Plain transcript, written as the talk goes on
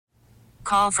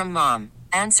Call from mom.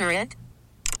 Answer it.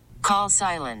 Call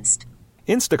silenced.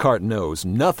 Instacart knows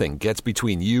nothing gets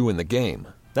between you and the game.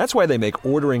 That's why they make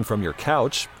ordering from your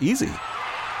couch easy.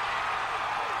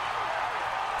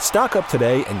 Stock up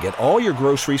today and get all your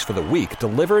groceries for the week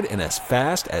delivered in as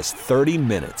fast as 30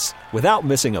 minutes without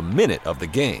missing a minute of the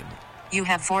game. You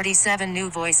have 47 new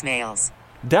voicemails.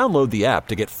 Download the app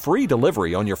to get free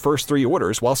delivery on your first 3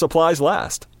 orders while supplies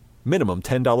last. Minimum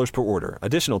 $10 per order.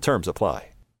 Additional terms apply.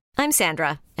 I'm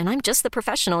Sandra, and I'm just the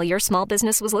professional your small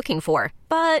business was looking for.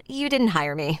 But you didn't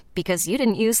hire me because you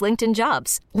didn't use LinkedIn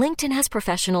Jobs. LinkedIn has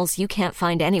professionals you can't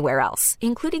find anywhere else,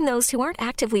 including those who aren't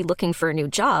actively looking for a new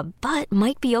job, but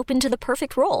might be open to the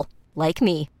perfect role, like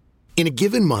me. In a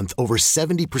given month, over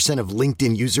 70% of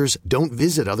LinkedIn users don't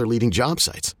visit other leading job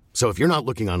sites. So if you're not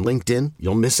looking on LinkedIn,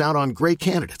 you'll miss out on great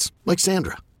candidates like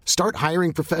Sandra. Start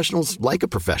hiring professionals like a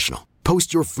professional.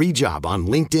 Post your free job on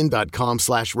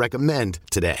linkedin.com/recommend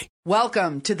today.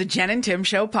 Welcome to the Jen and Tim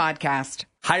Show podcast.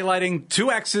 Highlighting 2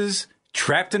 exes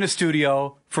trapped in a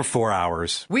studio for 4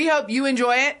 hours. We hope you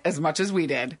enjoy it as much as we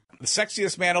did. The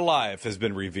sexiest man alive has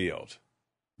been revealed.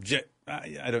 I'm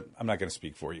not going to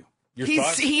speak for you. Your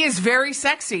thoughts? He is very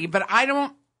sexy, but I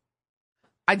don't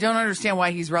understand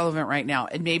why he's relevant right now.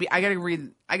 And maybe I got to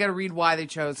read why they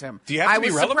chose him. Do you have to be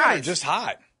relevant surprised. or just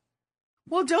hot?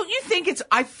 Well, don't you think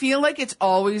I feel like it's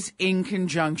always in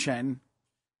conjunction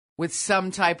with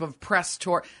some type of press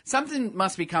tour. Something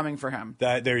must be coming for him.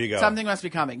 There you go. Something must be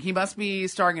coming. He must be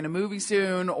starring in a movie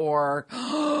soon or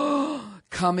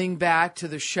coming back to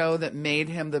the show that made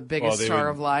him the biggest star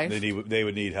of life. They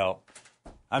would need help.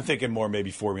 I'm thinking more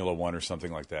maybe Formula One or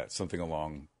something like that. Something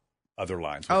along other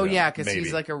lines. Oh, yeah, because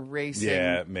he's like a racing.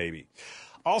 Yeah, maybe.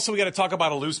 Also, we got to talk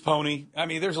about a loose pony. I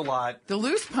mean, there's a lot. The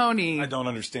loose pony. I don't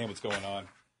understand what's going on.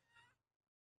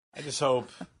 I just hope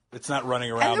it's not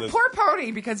running around. And the poor pony,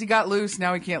 because he got loose,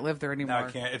 now he can't live there anymore. No,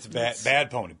 I can't. It's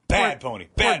bad pony. Bad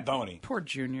pony. Poor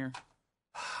Junior.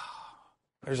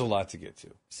 There's a lot to get to.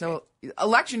 So,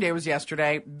 Election Day was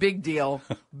yesterday. Big deal.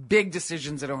 Big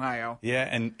decisions in Ohio. Yeah,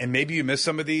 and maybe you missed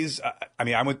some of these. I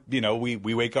mean,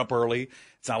 we wake up early.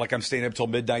 It's not like I'm staying up till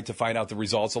midnight to find out the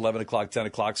results, 11 o'clock, 10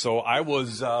 o'clock. So I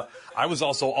was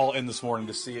also all in this morning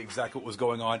to see exactly what was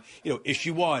going on.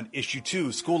 Issue 1, issue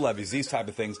 2, school levies, these type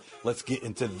of things. Let's get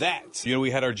into that.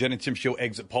 We had our Jen and Tim Show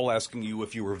exit poll asking you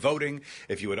if you were voting,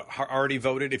 if you had already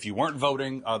voted, if you weren't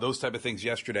voting, those type of things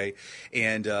yesterday.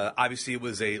 And obviously it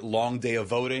was a long day of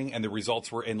voting, and the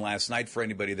results were in last night for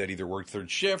anybody that either worked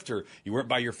third shift or you weren't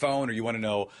by your phone or you want to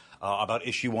know about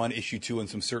issue 1, issue 2, and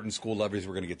some certain school levies.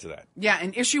 We're going to get to that. Yeah,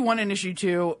 and issue 1 and issue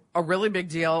 2, a really big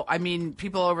deal. I mean,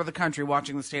 people all over the country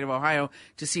watching the state of Ohio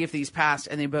to see if these passed,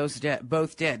 and they both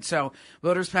did. So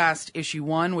voters passed issue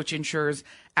 1, which ensures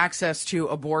access to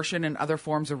abortion and other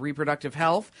forms of reproductive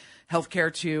health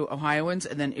care to Ohioans,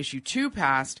 and then issue 2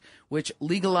 passed, which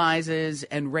legalizes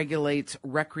and regulates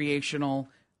recreational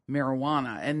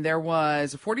marijuana. And there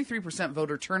was a 43%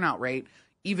 voter turnout rate,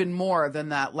 even more than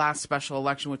that last special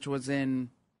election, which was in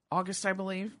August, I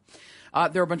believe.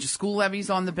 There are a bunch of school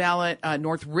levies on the ballot.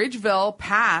 North Ridgeville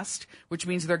passed, which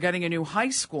means they're getting a new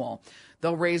high school.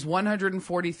 They'll raise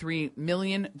 $143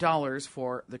 million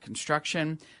for the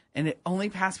construction, and it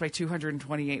only passed by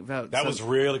 228 votes. That was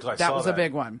really close. That was a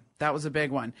big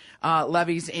one.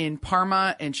 Levies in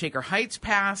Parma and Shaker Heights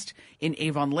passed. In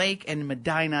Avon Lake and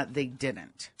Medina, they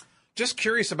didn't. Just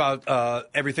curious about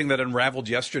everything that unraveled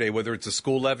yesterday, whether it's a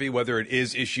school levy, whether it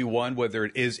is issue 1, whether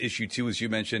it is issue 2, as you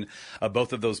mentioned,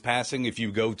 both of those passing. If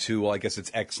you go to, I guess it's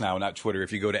X now, not Twitter.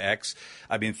 If you go to X,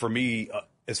 I mean, for me,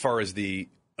 as far as the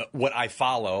what I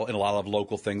follow in a lot of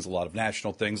local things, a lot of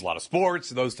national things, a lot of sports,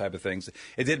 those type of things,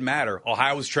 it didn't matter.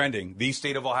 Ohio was trending. The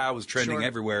state of Ohio was trending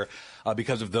everywhere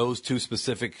because of those 2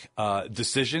 specific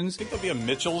decisions. Think there'll be a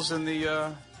Mitchell's in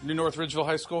the new North Ridgeville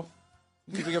High School?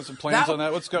 You think we have some plans on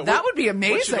that? Let's go. That would be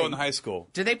amazing. What should go in the high school?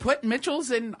 Do they put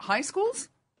Mitchell's in high schools?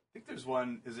 I think there's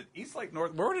one. Is it East Lake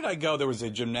North? Where did I go? There was a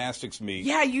gymnastics meet.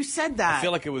 Yeah, you said that. I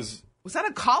feel like it was. Was that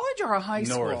a college or a high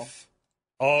school? North.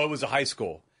 Oh, it was a high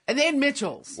school. And they had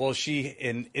Mitchell's. Well, she's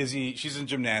in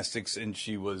gymnastics, and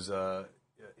she was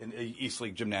in East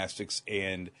Lake Gymnastics,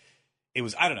 and it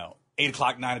was, I don't know, 8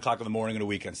 o'clock, 9 o'clock in the morning on a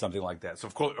weekend, something like that. So,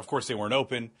 of course, they weren't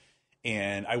open,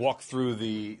 and I walked through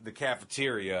the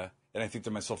cafeteria, and I think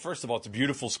to myself, first of all, it's a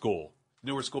beautiful school.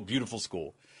 Newer school, beautiful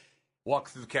school. Walk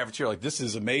through the cafeteria like, this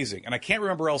is amazing. And I can't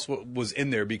remember else what was in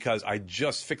there because I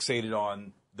just fixated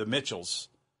on the Mitchells.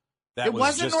 It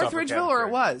wasn't North Ridgeville, or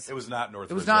it was? It was not North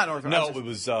Ridgeville. It was not North Ridgeville. No, it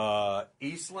was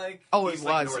East Lake. Oh, it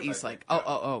was East Lake.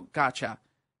 Oh, gotcha.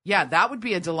 Yeah, that would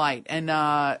be a delight. And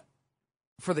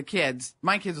for the kids,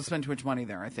 my kids will spend too much money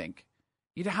there, I think.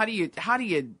 How do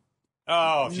you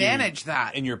manage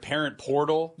that in your parent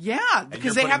portal. Yeah,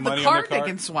 because they have the card they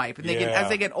can swipe, and they get, as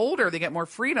they get older, they get more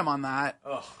freedom on that.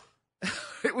 Ugh.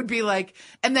 It would be like,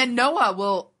 and then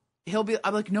Noah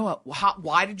I'm like, Noah,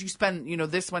 why did you spend,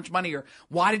 this much money? Or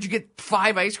why did you get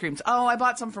 5 ice creams? Oh, I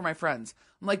bought some for my friends.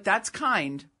 I'm like, that's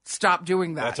kind. Stop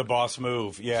doing that. That's a boss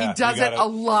move. Yeah. He does it a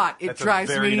lot. It drives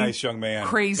me That's a very nice young man.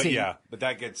 Crazy. But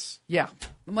that gets... Yeah.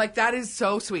 I'm like, that is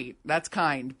so sweet. That's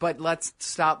kind. But let's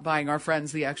stop buying our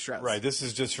friends the extras. Right. This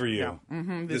is just for you. Yeah.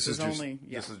 Mm-hmm. This is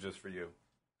This is just for you.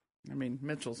 I mean,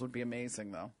 Mitchell's would be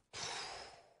amazing, though.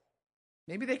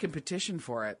 Maybe they can petition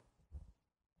for it.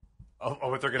 Oh,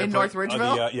 what they're going to in North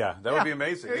Ridgeville? That would be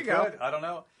amazing. There you go. I don't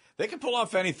know. They can pull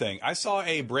off anything. I saw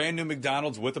a brand new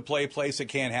McDonald's with a play place. It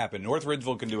can't happen. North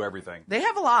Ridgeville can do everything. They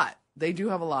have a lot. They do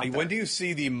have a lot. When do you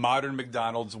see the modern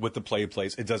McDonald's with the play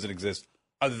place? It doesn't exist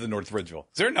other than North Ridgeville.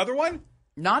 Is there another one?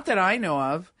 Not that I know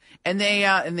of. And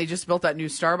they just built that new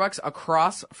Starbucks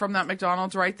across from that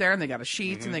McDonald's right there. And they got a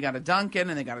Sheetz, and they got a Dunkin',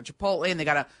 and they got a Chipotle, and they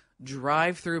got a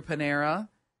drive-through Panera.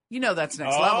 That's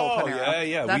next level Panera.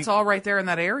 Yeah. That's all right there in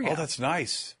that area. Oh, that's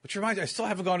nice. Which reminds me, I still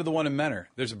haven't gone to the one in Menor.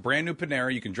 There's a brand new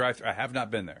Panera you can drive through. I have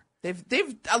not been there.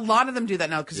 They've a lot of them do that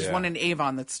now because there's one in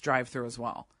Avon that's drive-through as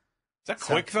well. Is that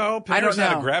quick though? Panera's I don't know.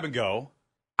 not a grab and go.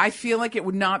 I feel like it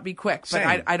would not be quick, but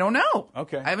Same. I don't know.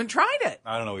 Okay. I haven't tried it.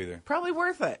 I don't know either. Probably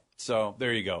worth it. So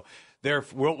there you go.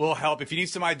 We'll help if you need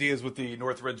some ideas with the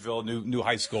North Ridgeville new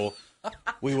high school.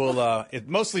 We will.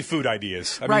 Mostly food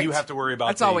ideas. I mean, you have to worry about.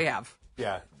 That's all we have.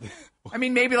 Yeah. I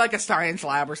mean, maybe like a science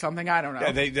lab or something. I don't know.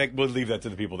 Yeah, they will leave that to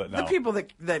the people that know. The people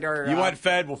that are. You want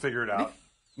fed? We'll figure it out.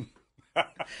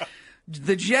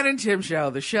 The Jen and Tim Show,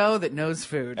 the show that knows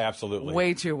food. Absolutely.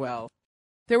 Way too well.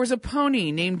 There was a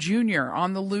pony named Junior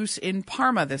on the loose in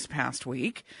Parma this past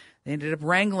week. They ended up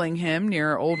wrangling him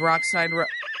near Old Rockside Road.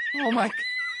 Oh, my.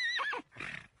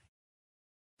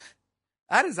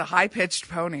 That is a high-pitched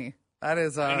pony. That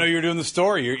is. I know you're doing the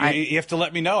story. You have to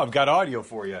let me know. I've got audio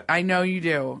for you. I know you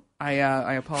do. I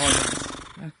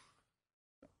apologize.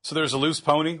 So there's a loose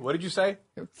pony. What did you say?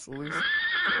 It's loose.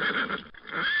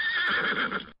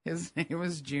 His name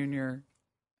was Junior.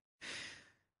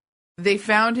 They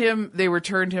found him. They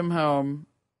returned him home.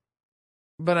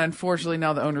 But unfortunately,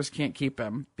 now the owners can't keep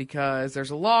him because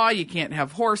there's a law. You can't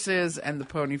have horses, and the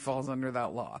pony falls under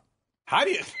that law. How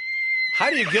do you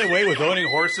get away with owning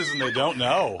horses and they don't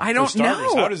know? I don't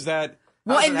know. How does that?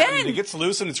 Well, and then it gets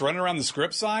loose and it's running around the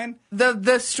script sign.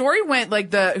 The story went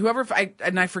like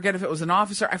I forget if it was an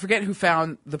officer. I forget who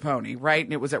found the pony. Right,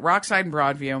 and it was at Rockside and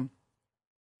Broadview.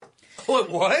 Oh,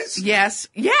 it was? Yes.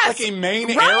 Like a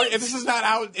main area. This is not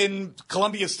out in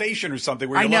Columbia Station or something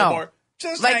where you're a little more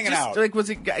just hanging out. Like, was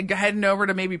it heading over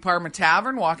to maybe Parma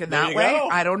Tavern, walking that way? Go.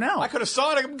 I don't know. I could have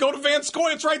saw it. I could go to Van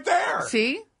Scoy. It's right there.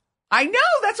 See? I know.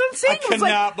 That's what I'm saying. I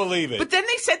cannot believe it. But then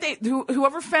they said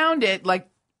whoever found it,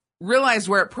 realized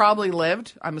where it probably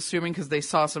lived. I'm assuming because they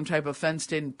saw some type of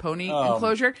fenced-in pony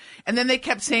enclosure. And then they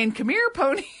kept saying, "Come here,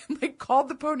 pony." And they called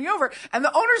the pony over. And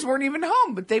the owners weren't even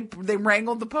home, but they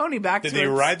wrangled the pony back. Did they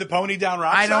ride the pony down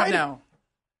Rockside? I don't know.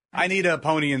 I need a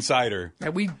pony insider.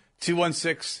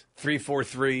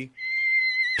 216-343.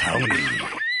 Pony.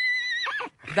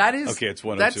 That is okay. It's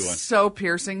 1021. That's so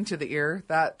piercing to the ear.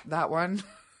 That one.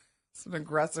 It's an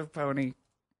aggressive pony.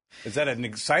 Is that an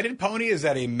excited pony? Is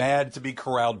that a mad to be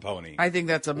corralled pony? I think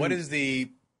that's a. What is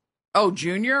the? Oh,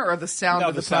 Junior or the sound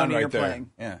of the pony right you're there. playing?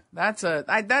 Yeah, that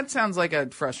sounds like a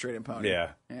frustrated pony. Yeah.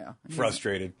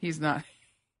 Frustrated. He's not.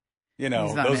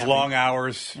 Those happy. Long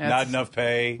hours, not enough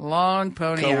pay, long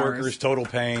pony coworkers, hours. Total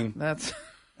pain. That's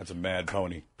a mad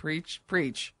pony. Preach,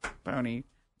 pony,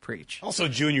 preach. Also,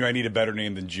 Junior. I need a better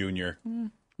name than Junior.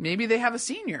 Maybe they have a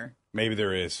senior. Maybe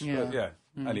there is. Yeah.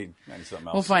 But I need something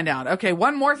else. We'll find out. Okay,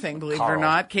 one more thing, believe it or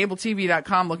not.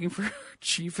 CableTV.com looking for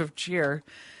Chief of Cheer.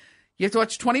 You have to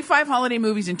watch 25 holiday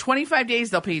movies in 25 days.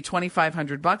 They'll pay you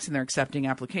 $2,500, and they're accepting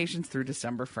applications through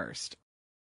December 1st.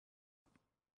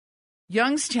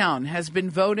 Youngstown has been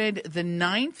voted the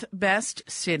 9th best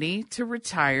city to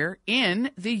retire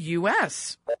in the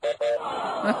U.S.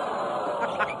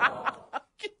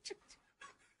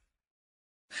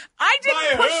 I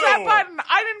didn't push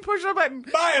that button.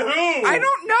 By who? I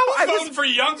don't know. I was voting for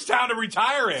Youngstown to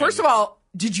retire in. First of all,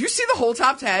 did you see the whole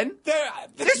top 10?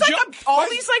 There's all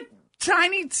these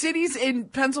tiny cities in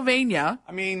Pennsylvania.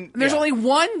 I mean, and there's only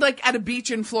one at a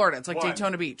beach in Florida. It's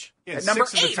Daytona Beach. Yeah, number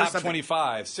 6 of the 8 top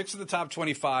 25. 6 of the top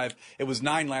 25. It was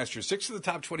 9 last year. 6 of the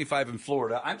top 25 in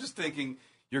Florida. I'm just thinking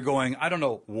you're going, I don't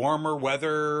know, warmer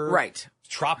weather. Right.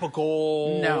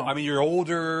 Tropical. No. I mean, you're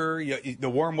older. The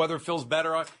warm weather feels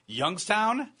better.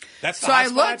 Youngstown? That's the So hot I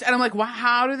spot? looked and I'm like, wow,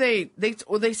 how do they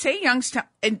say Youngstown?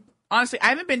 And honestly, I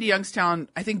haven't been to Youngstown,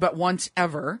 I think, but once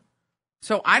ever.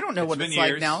 So I don't know what it's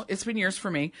like now. It's been years for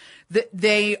me.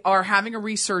 They are having a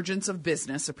resurgence of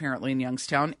business, apparently, in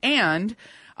Youngstown. And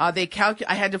I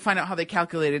had to find out how they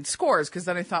calculated scores, because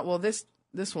then I thought, well, this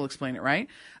will explain it, right?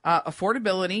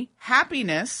 Affordability,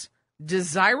 happiness,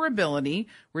 desirability,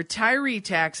 retiree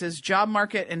taxes, job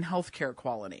market, and healthcare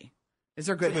quality. Is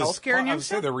there good healthcare in Youngstown? I would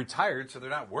say they're retired, so they're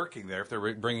not working there. If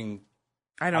they're bringing,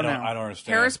 I don't know. I don't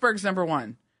understand. Harrisburg's number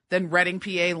one. Then Reading,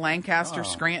 PA, Lancaster,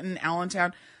 Scranton,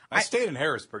 Allentown. I stayed in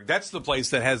Harrisburg. That's the place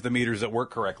that has the meters that work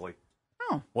correctly.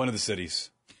 Oh. One of the cities.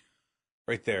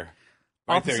 Right there.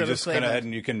 Right there. You just go ahead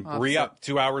and you can re-up.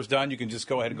 2 hours done. You can just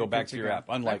go ahead and go back to your app.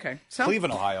 Unlike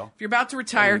Cleveland, Ohio. If you're about to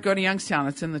retire, go to Youngstown.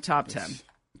 It's in the top 10.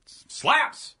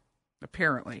 Slaps!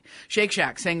 Apparently. Shake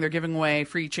Shack saying they're giving away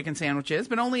free chicken sandwiches,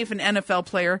 but only if an NFL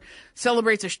player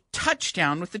celebrates a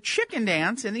touchdown with the chicken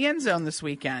dance in the end zone this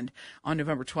weekend on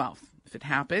November 12th. If it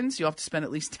happens, you'll have to spend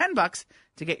at least $10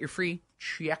 to get your free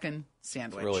chicken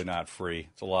sandwich. It's really not free.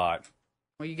 It's a lot.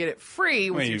 Well, you get it free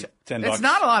with your $10. It's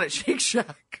not a lot at Shake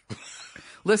Shack.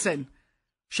 Listen,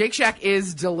 Shake Shack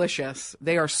is delicious.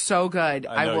 They are so good.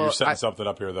 I know you're setting something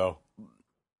up here, though.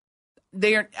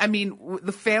 They are. I mean,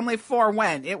 the family of four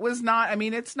went. It was not. I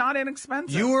mean, it's not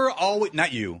inexpensive. You were always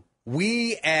not you.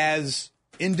 We as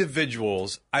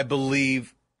individuals, I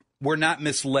believe, we're not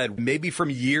misled. Maybe from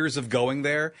years of going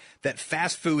there, that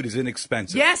fast food is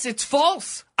inexpensive. Yes, it's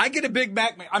false. I get a Big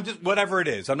Mac. I'm just whatever it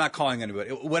is. I'm not calling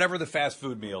anybody. Whatever the fast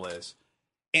food meal is.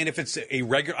 And if it's a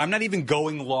regular, I'm not even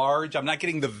going large. I'm not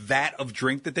getting the vat of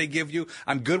drink that they give you.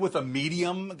 I'm good with a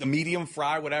medium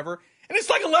fry, whatever. And it's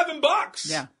like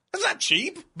 $11. Yeah. That's not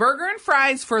cheap. Burger and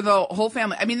fries for the whole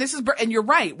family. I mean, this is, and you're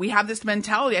right. We have this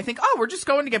mentality. I think, we're just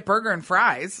going to get burger and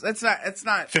fries. It's not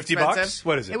 $50?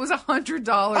 What is it? It was $100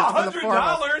 for the four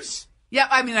of us. Yeah,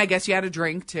 I mean, I guess you had a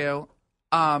drink too.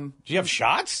 Do you have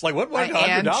shots? Like what? $100?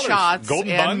 And shots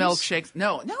Golden and buns? milkshakes.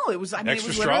 No, it was. I mean, Extra it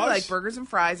was literally straws? like burgers and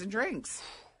fries and drinks.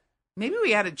 Maybe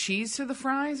we added cheese to the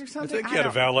fries or I something. think you had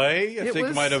a valet. I think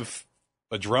you might have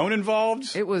a drone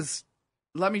involved. It was.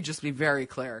 Let me just be very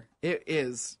clear. It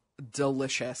is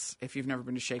delicious. If you've never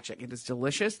been to Shake Shack, it is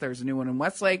delicious. There's a new one in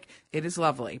Westlake. It is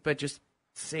lovely, but just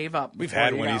save up. We've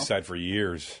had one East Side for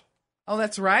years. Oh,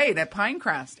 that's right, at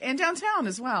Pinecrest and downtown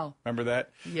as well. Remember that?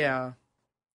 Yeah.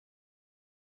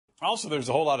 Also, there's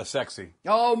a whole lot of sexy.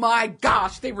 Oh my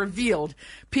gosh, they revealed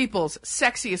People's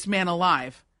Sexiest Man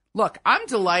Alive. Look, I'm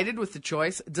delighted with the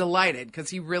choice. Delighted, because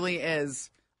he really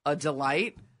is a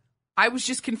delight. I was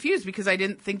just confused because I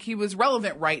didn't think he was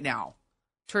relevant right now.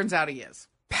 Turns out he is.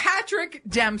 Patrick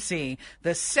Dempsey,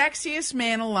 the sexiest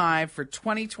man alive for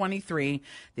 2023.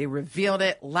 They revealed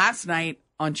it last night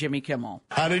on Jimmy Kimmel.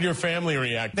 How did your family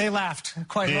react? They laughed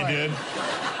quite hard. They did?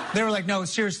 They were like, no,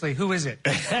 seriously, who is it?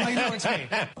 I know it's me.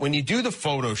 When you do the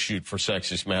photo shoot for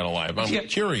Sexiest Man Alive, I'm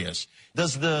curious.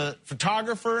 Does the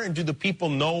photographer and do the people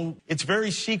know? It's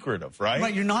very secretive, right?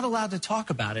 Right, you're not allowed to talk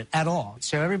about it at all.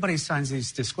 So everybody signs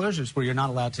these disclosures where you're not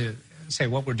allowed to say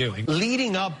what we're doing.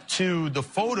 Leading up to the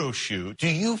photo shoot, do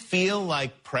you feel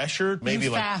like pressured? Maybe you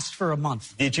like fast for a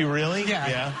month. Did you really?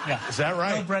 Yeah. Is that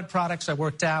right? No bread products. I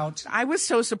worked out. I was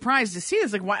so surprised to see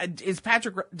this. Like, why is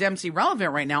Patrick Dempsey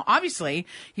relevant right now? Obviously,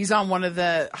 he's on one of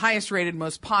the highest rated,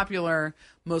 most popular,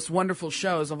 most wonderful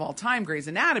shows of all time, Grey's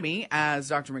Anatomy, as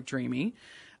Dr. McDreamy.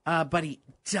 But he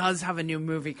does have a new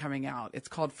movie coming out. It's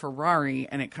called Ferrari,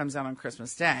 and it comes out on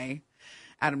Christmas Day.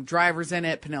 Adam Driver's in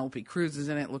it. Penelope Cruz is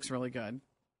in it. Looks really good.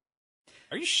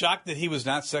 Are you shocked that he was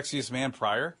not sexiest man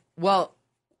prior? Well,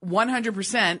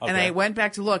 100%. And I went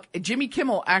back to look. Jimmy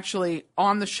Kimmel actually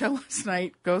on the show last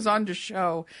night goes on to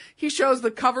show. He shows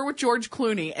the cover with George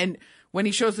Clooney. And when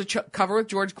he shows the cover with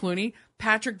George Clooney,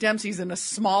 Patrick Dempsey's in a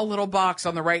small little box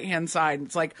on the right-hand side. And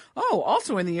it's like, oh,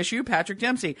 also in the issue, Patrick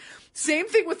Dempsey. Same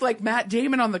thing with like Matt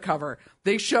Damon on the cover.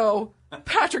 They show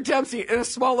Patrick Dempsey in a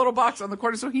small little box on the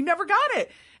corner. So he never got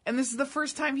it. And this is the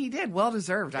first time he did.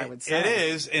 Well-deserved, I would say. It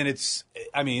is. And it's,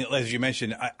 I mean, as you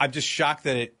mentioned, I'm just shocked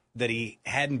that he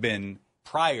hadn't been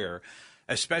prior,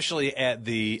 especially at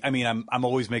the, I mean, I'm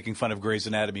always making fun of Grey's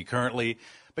Anatomy currently,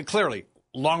 but clearly,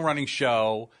 long-running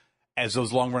show. As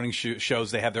those long-running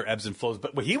shows, they have their ebbs and flows.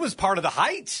 But he was part of the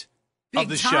height of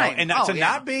the show. And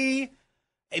not be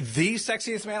the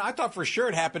sexiest man, I thought for sure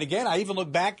it happened again. I even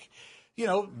look back,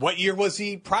 what year was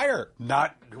he prior?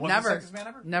 Never. The sexiest man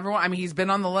ever? Never. I mean, he's been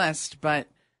on the list, but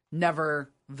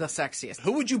never the sexiest.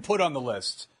 Who would you put on the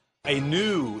list? A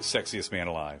new sexiest man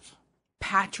alive.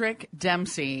 Patrick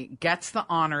Dempsey gets the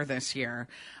honor this year.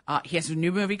 He has a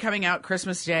new movie coming out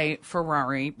Christmas Day,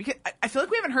 Ferrari. Because I feel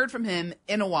like we haven't heard from him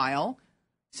in a while.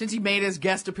 since he made his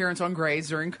guest appearance on Grey's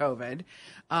during COVID.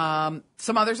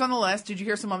 Some others on the list. Did you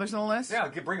hear some others on the list? Yeah,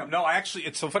 bring them. No,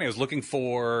 it's so funny. I was looking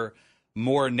for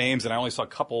more names, and I only saw a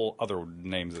couple other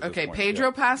names at this point.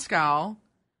 Pedro Pascal,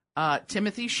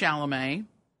 Timothy Chalamet,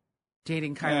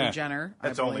 dating Kylie Jenner.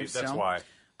 That's why.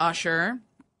 Usher.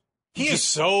 He is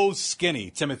so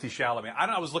skinny, Timothy Chalamet.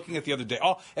 I was looking at the other day.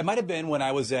 Oh, it might have been when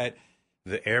I was at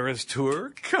the Eras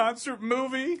Tour concert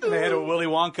movie. And they had a Willy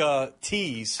Wonka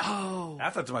tease. Oh. I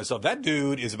thought to myself, that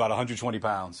dude is about 120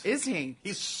 pounds. Is he?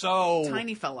 He's so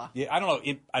tiny fella. Yeah, I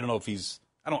don't know if he's.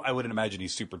 I wouldn't imagine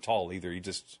he's super tall either. He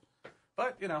just.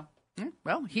 But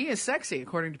Well, he is sexy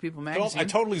according to People Magazine. I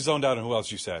totally zoned out on who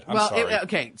else you said. I'm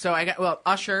sorry. So I got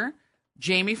Usher,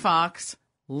 Jamie Foxx,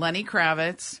 Lenny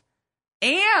Kravitz,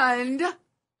 and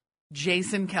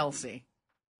Jason Kelce.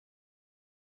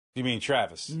 You mean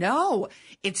Travis? No,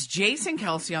 it's Jason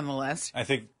Kelce on the list. I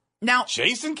think now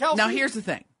Jason Kelce. Now here's the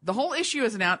thing: the whole issue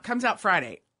comes out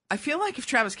Friday. I feel like if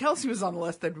Travis Kelce was on the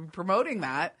list, they'd be promoting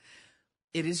that.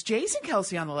 It is Jason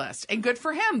Kelce on the list, and good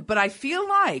for him. But I feel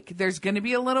like there's going to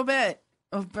be a little bit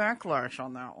of backlash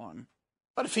on that one.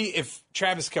 But if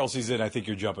Travis Kelce's in, I think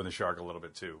you're jumping the shark a little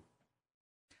bit too.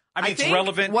 I mean, it's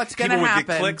relevant. What's going to happen? With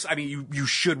the clicks, I mean, you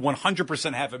should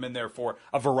 100% have him in there for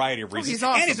a variety of reasons. He's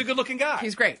awesome. And he's a good-looking guy.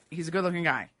 He's great. He's a good-looking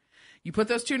guy. You put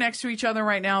those two next to each other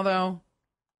right now, though,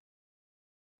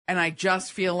 and I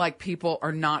just feel like people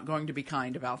are not going to be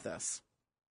kind about this.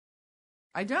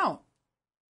 I don't.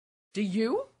 Do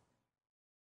you?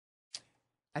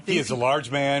 I think he is a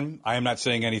large man. I am not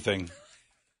saying anything.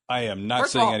 I am not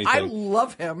First saying of all, anything. I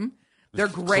love him. They're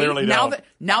great. Clearly now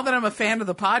don't. that I'm a fan of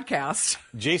the podcast.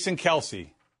 Jason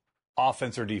Kelce,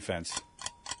 offense or defense?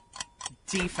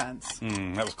 Defense.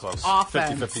 That was close.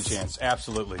 Offense. 50-50 chance.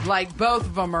 Absolutely. Like both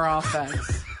of them are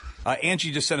offense.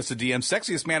 Angie just sent us a DM.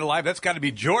 Sexiest man alive. That's got to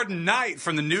be Jordan Knight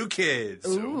from the New Kids.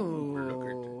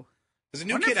 Ooh. Has the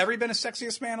New Kid ever been a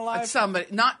sexiest man alive? Somebody,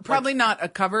 probably not a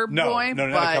cover boy. No,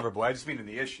 not a cover boy. I just mean in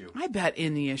the issue. I bet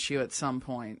in the issue at some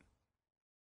point.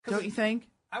 Don't you think?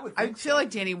 I feel like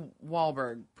Danny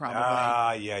Wahlberg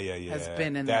probably. Yeah. Has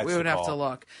been in there. We would have to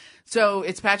look. So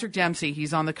it's Patrick Dempsey.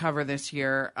 He's on the cover this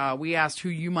year. We asked who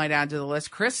you might add to the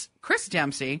list. Chris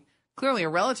Dempsey, clearly a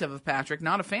relative of Patrick,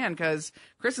 not a fan because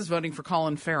Chris is voting for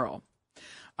Colin Farrell.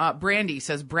 Brandy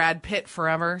says Brad Pitt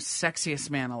forever, sexiest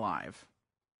man alive.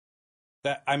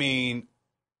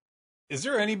 Is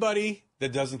there anybody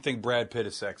that doesn't think Brad Pitt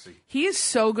is sexy? He is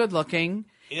so good looking.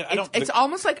 Yeah, it's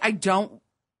almost like I don't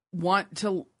want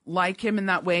to like him in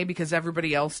that way because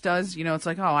everybody else does. You know, it's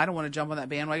like, oh, I don't want to jump on that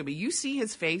bandwagon. But you see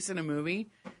his face in a movie,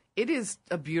 it is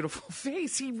a beautiful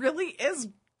face. He really is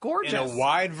gorgeous. In a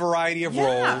wide variety of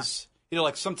roles. You know,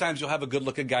 like sometimes you'll have a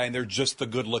good-looking guy and they're just the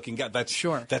good-looking guy.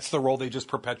 That's the role they just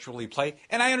perpetually play.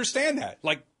 And I understand that.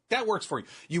 Like, that works for you.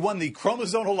 You won the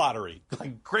chromosomal lottery.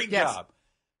 Like, great job.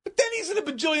 But then he's in a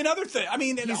bajillion other things. I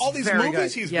mean, in all these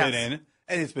movies he's been in,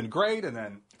 and it's been great. And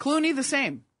then Clooney, the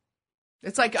same.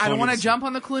 It's like, I don't want to jump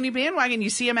on the Clooney bandwagon. You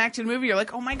see him act in a movie, you're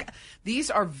like, oh my God. These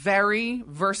are very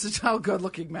versatile,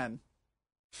 good-looking men.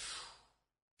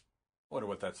 Wonder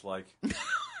what that's like.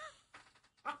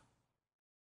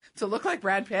 To look like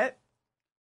Brad Pitt?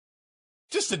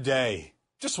 Just a day.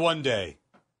 Just one day.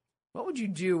 What would you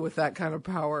do with that kind of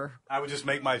power? I would just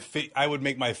make my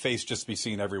face just be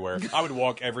seen everywhere. I would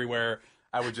walk everywhere.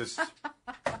 I would just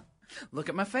look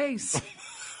at my face.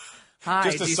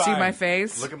 Hi, do you see my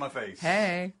face? Look at my face.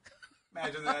 Hey.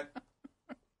 Imagine that.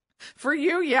 For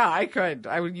you, yeah, I could.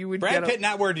 You would. Brad Pitt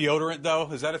not wear deodorant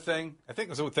though? Is that a thing? I think it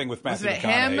was a thing with Matthew McConaughey.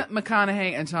 Him,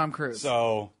 McConaughey, and Tom Cruise.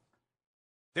 So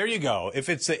there you go. If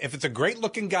it's a great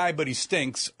looking guy but he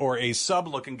stinks, or a sub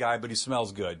looking guy but he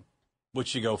smells good,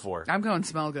 which you go for? I'm going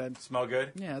smell good. Smell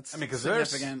good? Yeah, it's because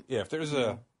significant. if there's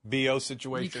a BO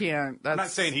situation, you can't. I'm not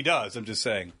saying he does. I'm just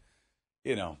saying,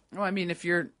 you know. Well, I mean, if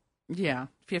you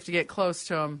have to get close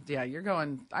to him, you're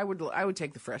going. I would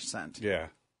take the fresh scent. Yeah.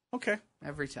 Okay.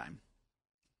 Every time.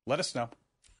 Let us know.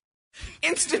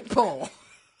 Instant poll.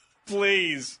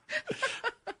 Please.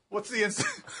 What's the instant?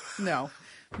 No.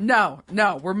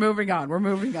 We're moving on. We're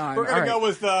going to go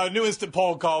with a new instant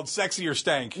poll called Sexy or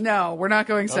Stank. No, we're not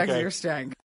going Sexy or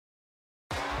Stank.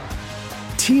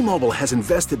 T-Mobile has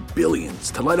invested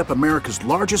billions to light up America's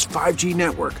largest 5G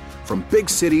network, from big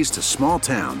cities to small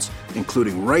towns,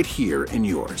 including right here in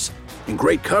yours. And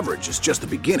great coverage is just the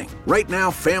beginning. Right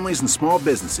now, families and small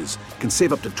businesses can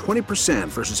save up to 20%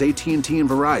 versus AT&T and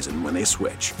Verizon when they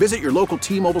switch. Visit your local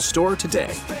T-Mobile store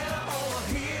today.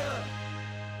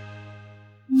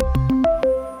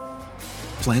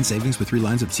 Plan savings with 3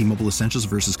 lines of T-Mobile Essentials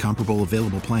versus comparable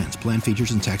available plans. Plan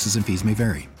features and taxes and fees may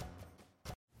vary.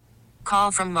 Call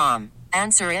from mom.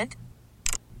 Answer it.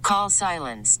 Call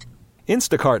silenced.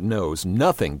 Instacart knows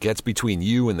nothing gets between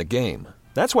you and the game.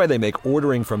 That's why they make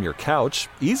ordering from your couch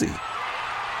easy.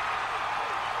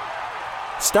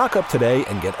 Stock up today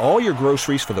and get all your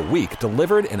groceries for the week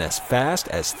delivered in as fast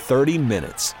as 30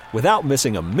 minutes without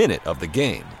missing a minute of the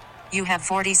game. You have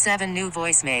 47 new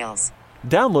voicemails.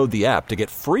 Download the app to get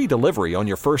free delivery on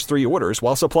your first 3 orders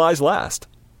while supplies last.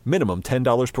 Minimum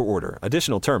 $10 per order.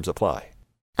 Additional terms apply.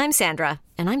 I'm Sandra,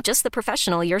 and I'm just the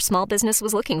professional your small business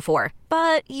was looking for.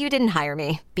 But you didn't hire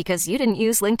me because you didn't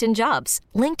use LinkedIn Jobs.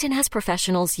 LinkedIn has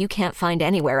professionals you can't find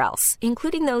anywhere else,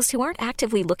 including those who aren't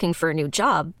actively looking for a new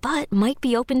job, but might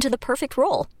be open to the perfect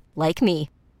role, like me.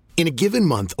 In a given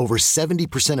month, over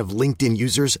 70% of LinkedIn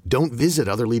users don't visit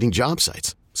other leading job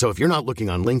sites. So if you're not looking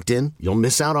on LinkedIn, you'll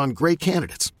miss out on great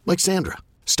candidates like Sandra.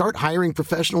 Start hiring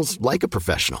professionals like a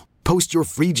professional. Post your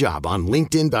free job on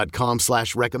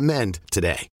linkedin.com/recommend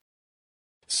today.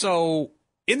 So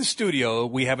in the studio,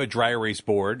 we have a dry erase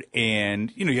board,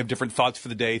 and, you have different thoughts for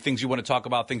the day, things you want to talk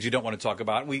about, things you don't want to talk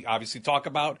about. We obviously talk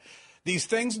about these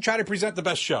things and try to present the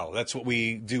best show. That's what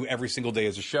we do every single day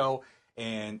as a show.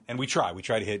 And we try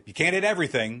to hit, you can't hit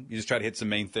everything. You just try to hit some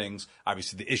main things.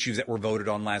 Obviously, the issues that were voted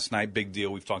on last night, big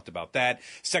deal. We've talked about that.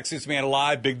 Sexiest man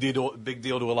alive, big deal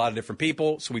to a lot of different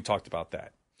people. So we talked about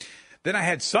that. Then I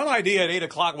had some idea at 8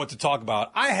 o'clock what to talk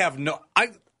about.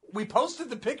 We posted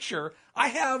the picture. I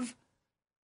have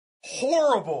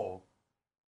horrible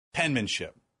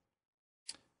penmanship.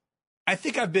 I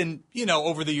think I've been,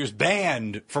 over the years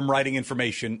banned from writing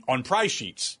information on price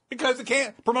sheets because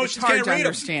promotions can't read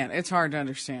them. It's hard to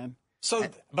understand. So,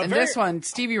 this one,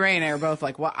 Stevie Ray and I are both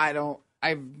like, "What? I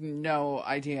have no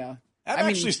idea." I've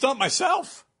actually stumped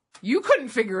myself. You couldn't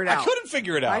figure it out. I couldn't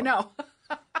figure it out. I know.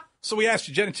 So we asked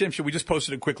you, Jen and Tim, we just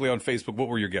posted it quickly on Facebook. What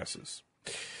were your guesses?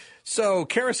 So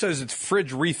Kara says it's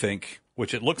Fridge Rethink,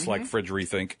 which it looks like Fridge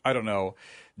Rethink. I don't know.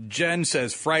 Jen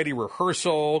says Friday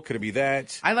rehearsal. Could it be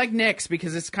that? I like Nick's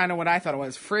because it's kind of what I thought it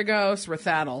was. Frigos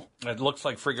Rethattle. It looks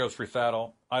like Frigos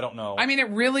Rethattle. I don't know. I mean, it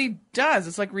really does.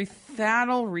 It's like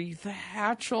Rethattle,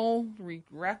 Rethatchel,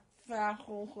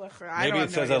 Maybe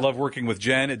it says I love working with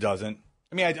Jen. It doesn't.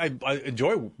 I mean,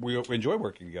 we enjoy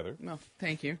working together. No,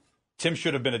 thank you. Tim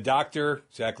should have been a doctor.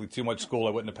 Exactly. Too much school.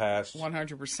 I wouldn't have passed.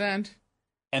 100%.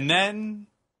 And then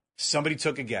somebody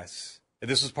took a guess. And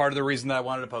this was part of the reason that I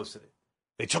wanted to post it.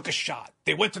 They took a shot.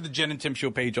 They went to the Jen and Tim Show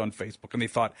page on Facebook, and they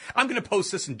thought, I'm going to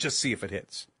post this and just see if it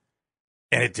hits.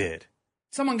 And it did.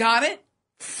 Someone got it?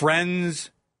 Friends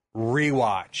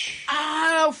Rewatch.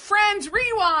 Oh, Friends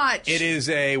Rewatch. It is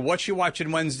a What You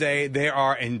Watching Wednesday. There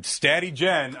are, and Statty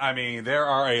Jen, there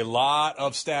are a lot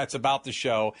of stats about the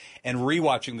show and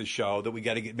rewatching the show that we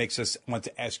got to get, makes us want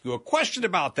to ask you a question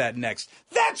about that next.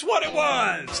 That's what it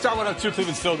was. Star 102,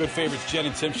 Cleveland's Feel Good Favorites, Jen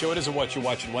and Tim Show. It is a What You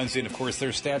Watching Wednesday. And of course,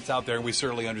 there's stats out there, and we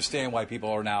certainly understand why people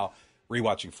are now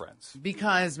rewatching Friends.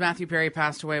 Because Matthew Perry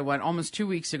passed away, almost 2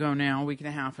 weeks ago now, a week and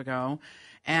a half ago.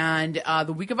 And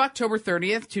the week of October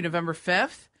 30th to November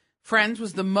 5th, Friends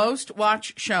was the most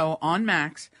watched show on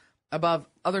Max, above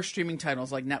other streaming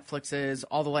titles like Netflix's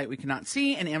All the Light We Cannot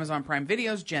See and Amazon Prime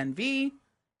Video's Gen V.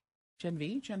 And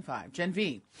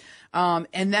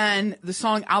then the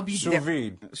song I'll Be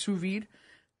There. Sous Vide.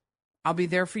 I'll Be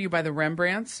There For You by the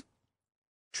Rembrandts.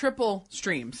 Triple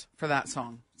streams for that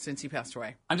song since he passed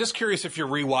away. I'm just curious if you're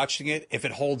rewatching it, if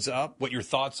it holds up, what your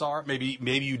thoughts are.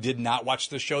 Maybe you did not watch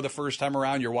the show the first time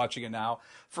around. You're watching it now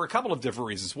for a couple of different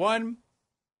reasons. One,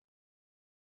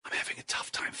 I'm having a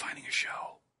tough time finding a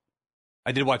show.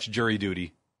 I did watch Jury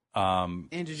Duty. And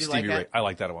did you Stevie like Ray. it? I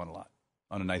like that one a lot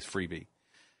on a nice freebie.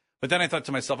 But then I thought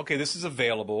to myself, okay, this is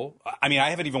available. I mean,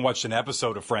 I haven't even watched an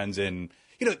episode of Friends in,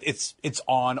 it's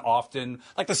on often.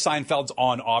 Like the Seinfeld's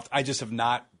on off. I just have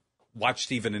not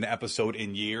watched even an episode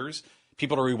in years.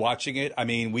 People are rewatching it. I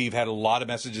mean, we've had a lot of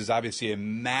messages, obviously a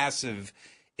massive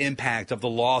impact of the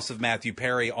loss of Matthew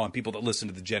Perry on people that listen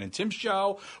to the Jen and Tim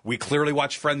Show. We clearly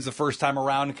watched Friends the first time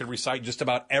around and can recite just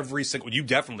about every single, you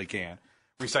definitely can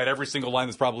recite every single line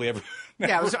that's probably ever.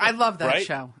 Yeah, I love that right?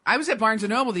 show. I was at Barnes &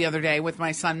 Noble the other day with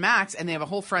my son Max, and they have a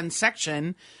whole Friends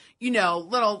section,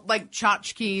 little like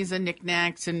tchotchkes and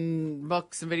knickknacks and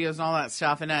books and videos and all that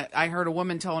stuff. And I heard a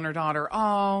woman telling her daughter,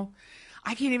 oh,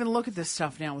 I can't even look at this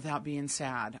stuff now without being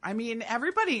sad. I mean,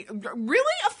 everybody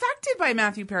really affected by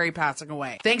Matthew Perry passing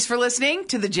away. Thanks for listening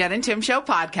to the Jen and Tim Show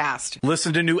podcast.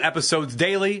 Listen to new episodes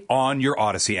daily on your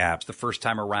Odyssey apps the first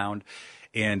time around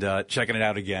and checking it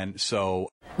out again.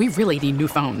 So We really need new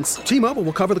phones. T-Mobile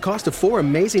will cover the cost of 4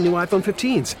 amazing new iPhone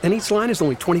 15s, and each line is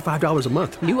only $25 a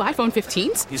month. New iPhone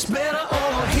 15s? It's better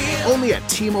over here. Only at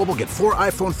T-Mobile, get 4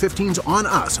 iPhone 15s on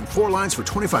us and 4 lines for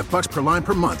 $25 per line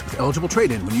per month with eligible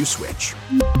trade-in when you switch.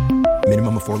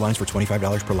 Minimum of 4 lines for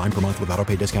 $25 per line per month with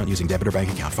autopay discount using debit or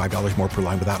bank account. $5 more per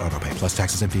line without autopay, plus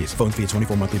taxes and fees. Phone fee at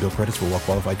 24 monthly bill credits for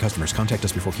well-qualified customers. Contact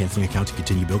us before canceling account to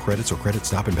continue bill credits or credit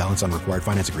stop and balance on required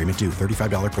finance agreement due.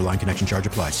 $35 per line connection charge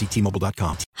applies. See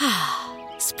T-Mobile.com.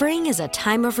 Spring is a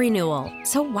time of renewal,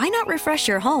 so why not refresh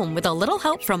your home with a little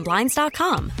help from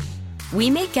Blinds.com? We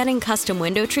make getting custom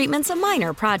window treatments a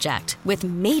minor project with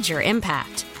major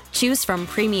impact. Choose from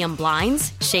premium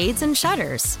blinds, shades, and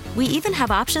shutters. We even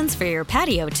have options for your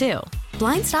patio, too.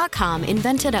 Blinds.com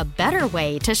invented a better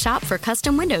way to shop for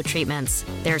custom window treatments.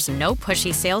 There's no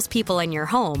pushy salespeople in your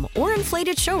home or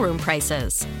inflated showroom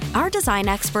prices. Our design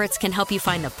experts can help you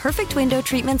find the perfect window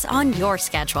treatments on your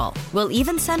schedule. We'll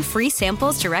even send free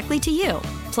samples directly to you.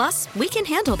 Plus, we can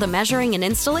handle the measuring and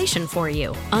installation for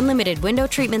you. Unlimited window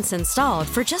treatments installed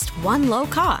for just one low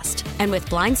cost. And with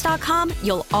Blinds.com,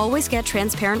 you'll always get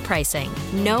transparent pricing.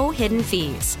 No hidden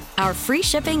fees. Our free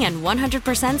shipping and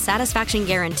 100% satisfaction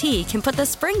guarantee can put the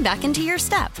spring back into your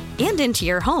step and into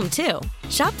your home, too.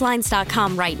 Shop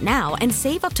Blinds.com right now and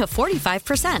save up to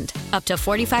 45%. Up to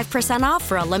 45% off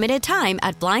for a limited time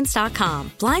at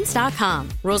Blinds.com. Blinds.com.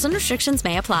 Rules and restrictions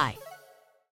may apply.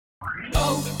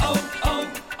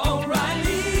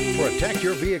 O'Reilly. Protect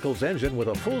your vehicle's engine with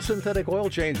a full synthetic oil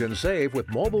change and save with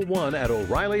Mobile One at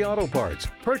O'Reilly Auto Parts.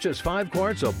 Purchase 5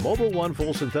 quarts of Mobile One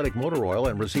full synthetic motor oil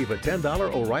and receive a $10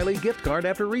 O'Reilly gift card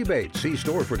after rebate. See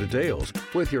store for details.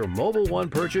 With your Mobile One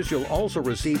purchase, you'll also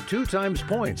receive 2 times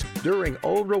points during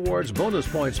O Rewards Bonus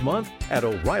Points Month at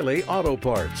O'Reilly Auto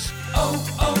Parts.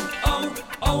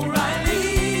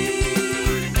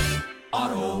 O'Reilly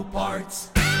Auto Parts.